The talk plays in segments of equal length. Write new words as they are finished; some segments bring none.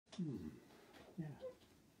Yeah.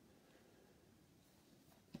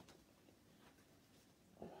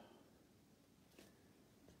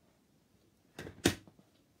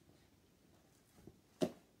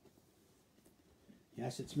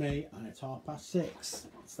 Yes, it's me, and it's 6:30.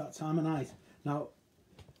 It's that time of night. Now,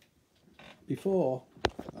 before,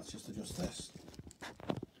 let's just adjust this.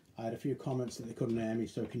 I had a few comments that they couldn't hear me,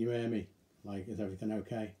 so can you hear me? Like, is everything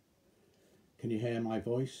okay? Can you hear my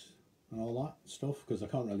voice and all that stuff? Because I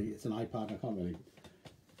can't really, it's an iPad, I can't really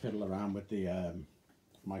fiddle around with the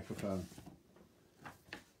microphone.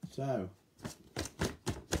 So,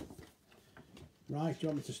 right, do you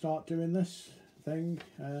want me to start doing this thing?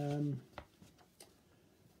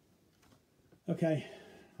 Okay,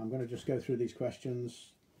 I'm going to just go through these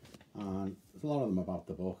questions, and there's a lot of them about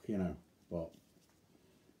the book, you know, but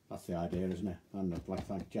that's the idea, isn't it? And I'd like to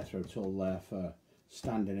thank Jethro Tull there for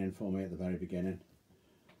standing in for me at the very beginning,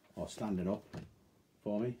 or standing up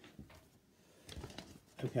for me.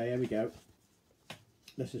 Okay, here we go.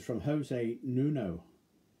 This is from Jose Nuno.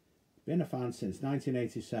 Been a fan since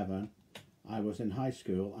 1987. I was in high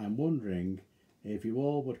school. I'm wondering if you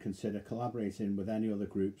all would consider collaborating with any other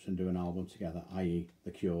groups and do an album together, i.e. The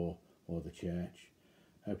Cure or The Church.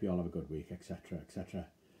 Hope you all have a good week, etc, etc,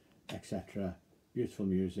 etc. Beautiful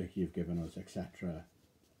music you've given us, etc.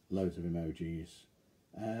 Loads of emojis.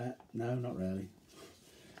 No, not really.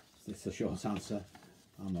 It's the short answer.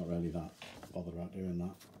 I'm not really that bothered about doing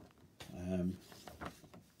that.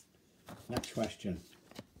 Next question.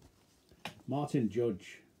 Martin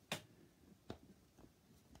Judge.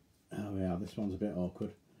 Oh yeah, this one's a bit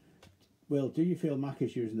awkward. Will, do you feel Mac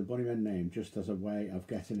is using the Bunnymen name just as a way of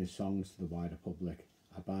getting his songs to the wider public?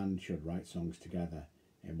 A band should write songs together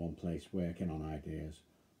in one place, working on ideas.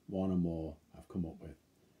 One or more I've come up with.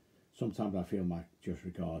 Sometimes I feel Mac just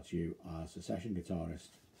regards you as a session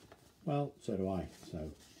guitarist. Well, so do I,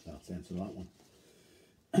 so that's the answer to that one.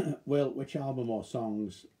 Will, which album or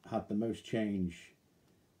songs had the most change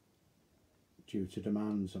due to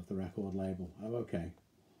demands of the record label? Oh, okay.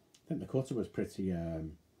 I think The Cutter was pretty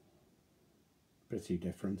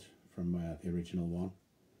different from the original one.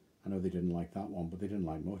 I know they didn't like that one, but they didn't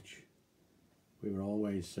like much. We were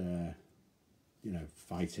always, you know,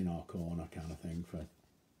 fighting our corner kind of thing for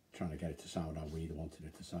trying to get it to sound how we wanted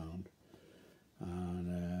it to sound.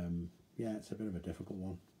 And yeah, it's a bit of a difficult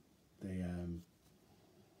one. They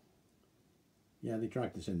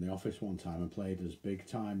dragged us in the office one time and played us Big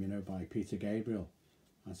Time, you know, by Peter Gabriel,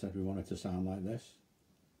 and said we wanted to sound like this.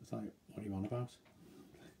 It's like, what are you on about?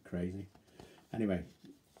 Crazy. Anyway,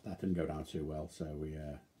 that didn't go down too well, so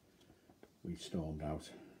we stormed out.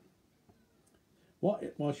 What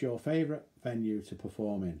was your favourite venue to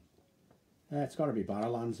perform in? It's got to be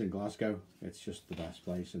Barrowlands in Glasgow. It's just the best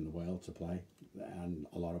place in the world to play, and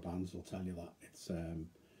a lot of bands will tell you that.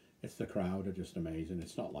 It's the crowd are just amazing.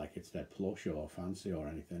 It's not like it's dead plush or fancy or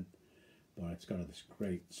anything, but it's got this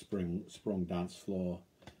great sprung dance floor.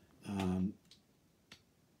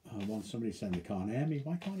 I want somebody saying they can't hear me.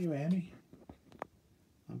 Why can't you hear me?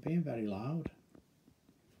 I'm being very loud.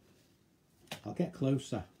 I'll get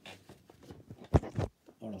closer,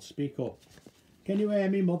 or I'll speak up. Can you hear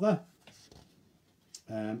me, mother?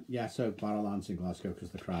 Yeah, so Barrowlands in Glasgow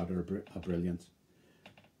because the crowd are brilliant.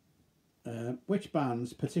 Which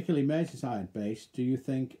bands, particularly Merseyside based, do you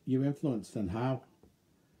think you influenced and how?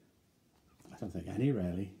 I don't think any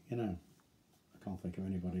really, you know. I can't think of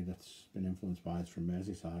anybody that's been influenced by us from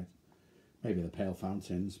Merseyside. Maybe the Pale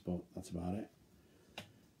Fountains, but that's about it.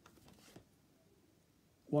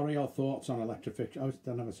 What are your thoughts on electrification? Oh,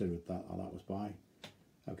 I never said with that. Oh, that was by.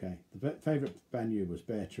 Okay. The favourite venue was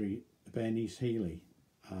Bernice Healy,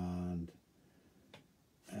 and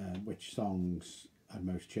which songs had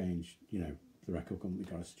most changed? You know, the record company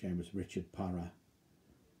got us to change was Richard Parra,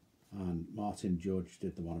 and Martin Judge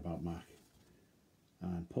did the one about Mac,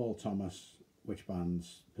 and Paul Thomas. Which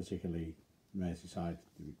bands, particularly Merseyside,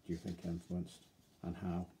 do you think influenced and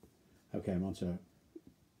how? Okay, I'm on to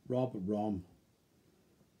Rob Rom.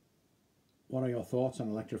 What are your thoughts on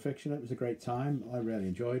Electrofiction? It was a great time. I really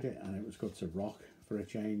enjoyed it, and it was good to rock for a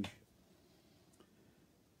change.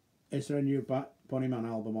 Is there a new Bunnyman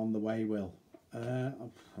album on the way, Will? I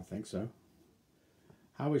think so.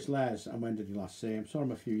 How is Les, and when did you last see him? Saw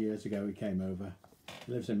him a few years ago. He came over.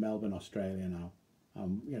 He lives in Melbourne, Australia now.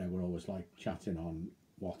 You know, we're always like chatting on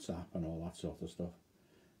WhatsApp and all that sort of stuff.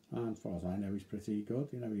 And as far as I know, he's pretty good.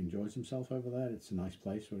 You know, he enjoys himself over there. It's a nice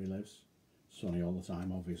place where he lives. Sunny all the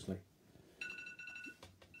time, obviously.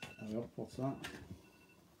 Oh, what's that?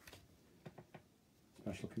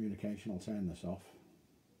 Special communication. I'll turn this off.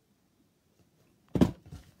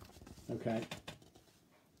 Okay.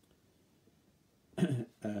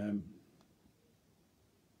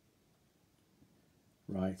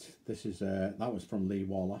 Right, this is that was from Lee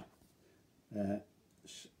Waller.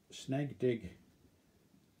 Sneg Dig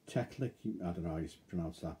Teklik, I don't know how you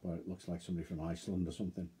pronounce that, but it looks like somebody from Iceland or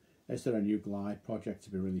something. Is there a new Glide project to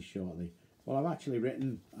be released shortly? Well, I've actually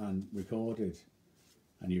written and recorded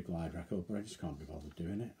a new Glide record, but I just can't be bothered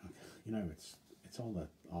doing it. You know, it's all the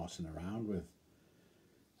arsing around with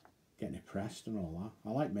getting it pressed and all that.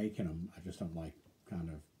 I like making them, I just don't like kind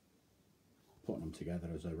of putting them together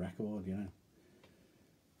as a record, you know.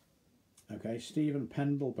 Okay, Stephen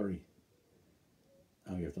Pendlebury.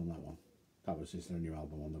 Oh, you've done that one. That was, is there a new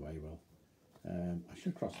album on the way, Will? I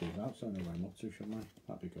should cross these out so I know where I'm up to, shouldn't I?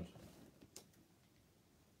 That'd be good.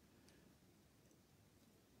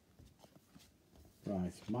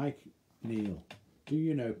 Right, Mike Neal. Do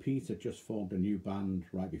you know Peter just formed a new band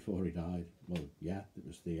right before he died? Well, yeah, it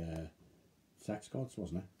was the Sex Gods,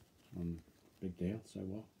 wasn't it? And big deal, so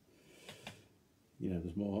what? You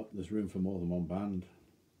know, there's room for more than one band.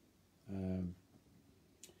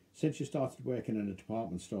 Since you started working in a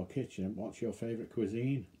department store kitchen, what's your favourite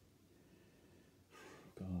cuisine?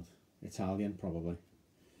 God, Italian probably.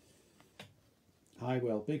 Hi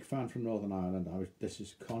Will, big fan from Northern Ireland. This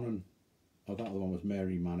is Conan. Oh, that other one was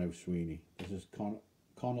Mary Mano Sweeney. This is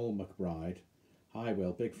Connell McBride. Hi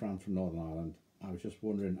Will, big fan from Northern Ireland. I was just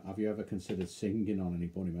wondering, have you ever considered singing on any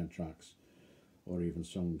Bunnymen tracks, or even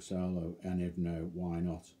sung solo? And if no, why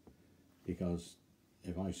not? Because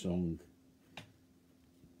if I sung,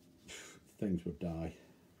 things would die.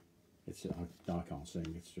 I can't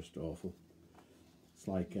sing. It's just awful. It's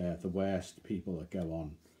like the worst people that go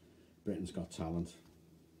on Britain's Got Talent.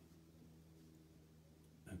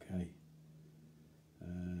 Okay.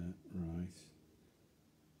 Right.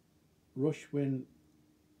 Rushwin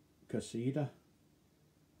Casida.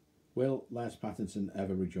 Will Les Pattinson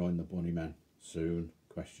ever rejoin the Bunnymen? Soon?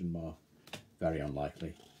 Question mark. Very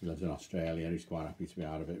unlikely. He lives in Australia. He's quite happy to be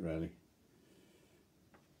out of it, really.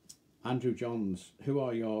 Andrew Johns. Who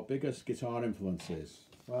are your biggest guitar influences?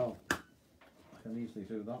 Well, I can easily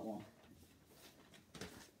do that one.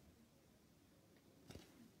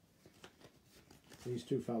 These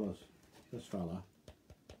two fellas. This fella,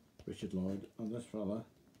 Richard Lloyd, and this fella,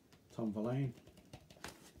 Tom Verlaine.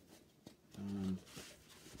 And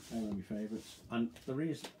they're one of my favourites. And the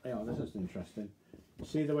reason, this is interesting.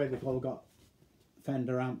 See the way they've all got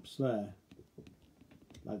Fender amps there?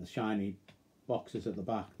 Like the shiny boxes at the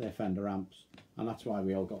back, they're Fender amps. And that's why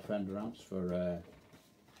we all got Fender amps for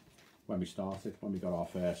when we started, when we got our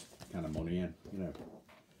first kind of money in, you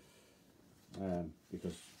know.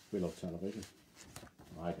 Because we love television.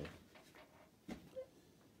 I did.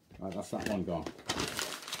 Right, that's that one gone.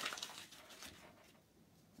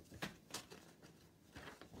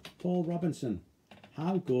 Paul Robinson.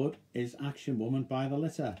 How good is Action Woman by The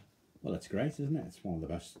Litter? Well, it's great, isn't it? It's one of the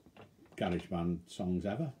best garage band songs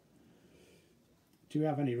ever. Do you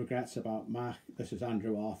have any regrets about Mac? This is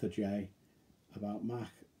Andrew Arthur J. About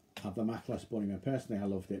Mac, of the Macless Bunnymen. Personally, I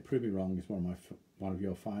loved it. Prove Me Wrong is one of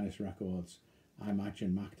your finest records. I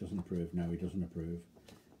imagine Mac doesn't approve. No, he doesn't approve.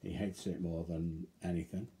 He hates it more than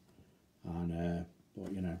anything. And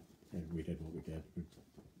but you know, we did what we did.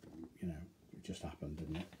 You know, it just happened,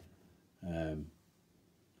 didn't it?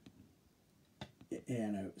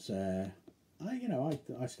 You know, it's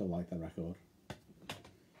I still like the record.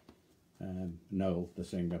 Noel, the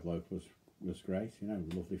singer bloke, was great. You know,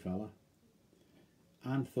 lovely fella.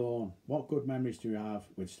 Anne Thorne. What good memories do you have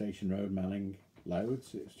with Station Road, Melling?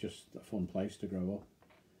 Loads. It's just a fun place to grow up.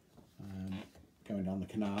 Going down the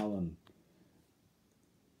canal, and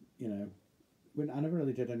you know, I never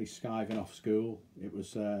really did any skiving off school. It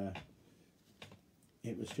was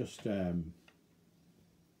just you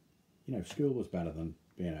know, school was better than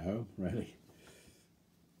being at home, really.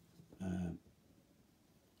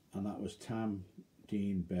 And that was Tam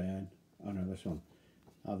Dean Byrne. Oh no, this one.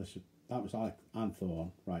 Oh, that was Anne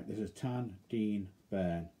Thorne. Right, this is Tan Dean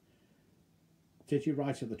Byrne. Did you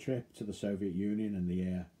write of the trip to the Soviet Union in the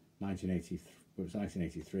year 1983? It was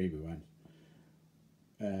 1983 we went.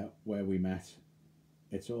 Where we met.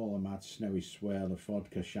 It's all a mad snowy swirl of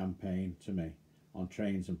vodka champagne to me, on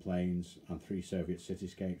trains and planes and 3 Soviet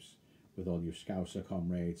cityscapes, with all you Scouser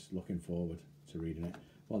comrades. Looking forward to reading it.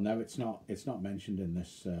 Well, no, it's not. It's not mentioned in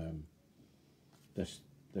this this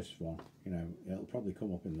one. You know, it'll probably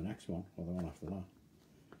come up in the next one or the one after that.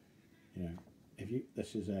 You know,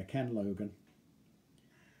 this is Ken Logan.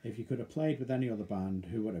 If you could have played with any other band,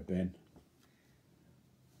 who would it have been?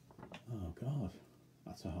 Oh God,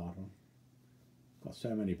 that's a hard one. Got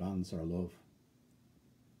so many bands that I love.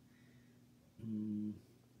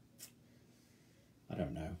 I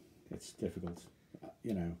don't know. It's difficult.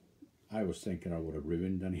 you know, I was thinking I would have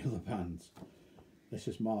ruined any other bands. This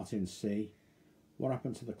is Martin C. What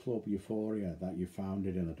happened to the club Euphoria that you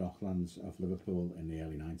founded in the docklands of Liverpool in the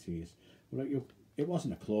early 90s? Well, it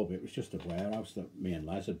wasn't a club, it was just a warehouse that me and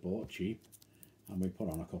Les had bought cheap, and we put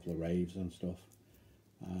on a couple of raves and stuff.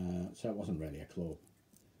 So it wasn't really a club,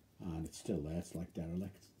 and it's still there. It's like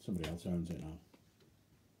derelict. Somebody else owns it now.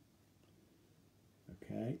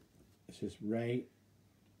 Okay, this is Ray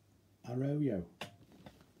Arroyo.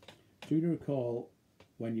 Do you recall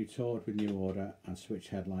when you toured with New Order and switched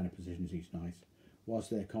headliner positions each night? Was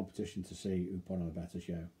there competition to see who put on a better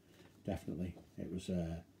show? Definitely. It was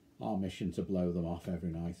our mission to blow them off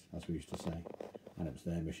every night, as we used to say, and it was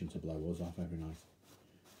their mission to blow us off every night.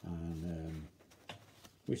 And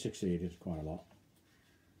we succeeded quite a lot.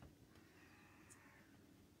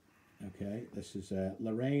 Okay, this is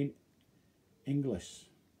Lorraine Inglis.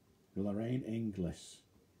 Lorraine Inglis.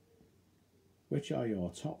 Which are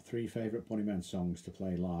your top 3 favourite Bunnymen songs to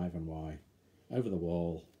play live and why? Over the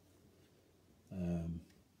Wall.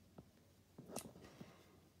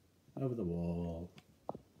 Over the Wall.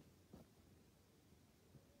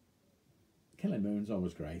 Killing Moon's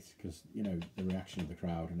always great because, you know, the reaction of the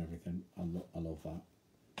crowd and everything. I love that.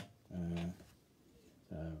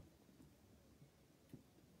 So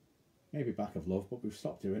maybe Back of Love, but we've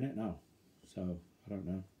stopped doing it now. So I don't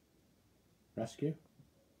know. Rescue.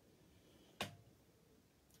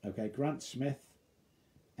 Okay, Grant Smith.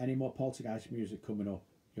 Any more Poltergeist music coming up?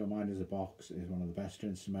 Your Mind is a Box is one of the best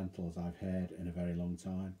instrumentals I've heard in a very long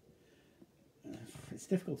time. It's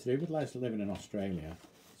difficult to do with Les living in Australia,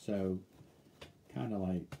 so kind of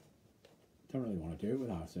like don't really want to do it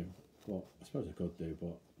without him. But I suppose I could do,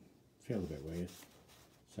 but it feels a bit weird.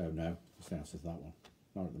 So no, that's the answer to that one.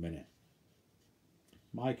 Not at the minute.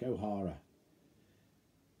 Mike O'Hara.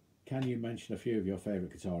 Can you mention a few of your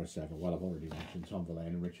favourite guitarists ever? Well, I've already mentioned Tom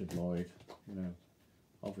Verlaine and Richard Lloyd. You know,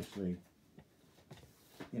 obviously,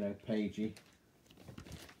 you know, Pagey.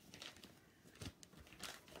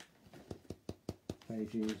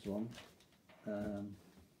 Pagey is one.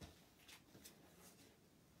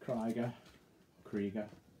 Krieger,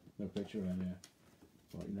 no picture in there.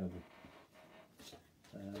 But you know,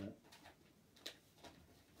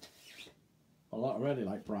 a lot. I really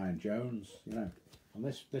like Brian Jones. You know. And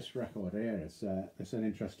this record here, it's an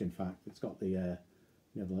interesting fact. It's got the you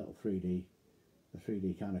know, the little 3D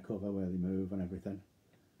kind of cover where they move and everything.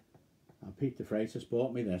 And Pete de Freitas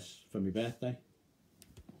bought me this for my birthday,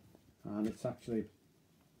 and it's actually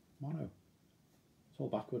mono. It's all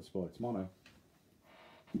backwards, but it's mono.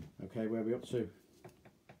 Okay, where are we up to?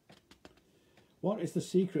 What is the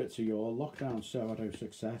secret to your lockdown sourdough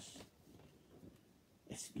success?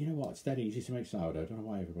 It's, you know what, it's dead easy to make sourdough. I don't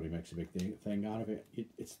know why everybody makes a big thing out of it.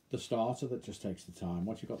 It's the starter that just takes the time.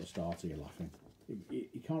 Once you've got the starter, you're laughing.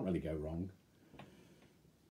 You can't really go wrong.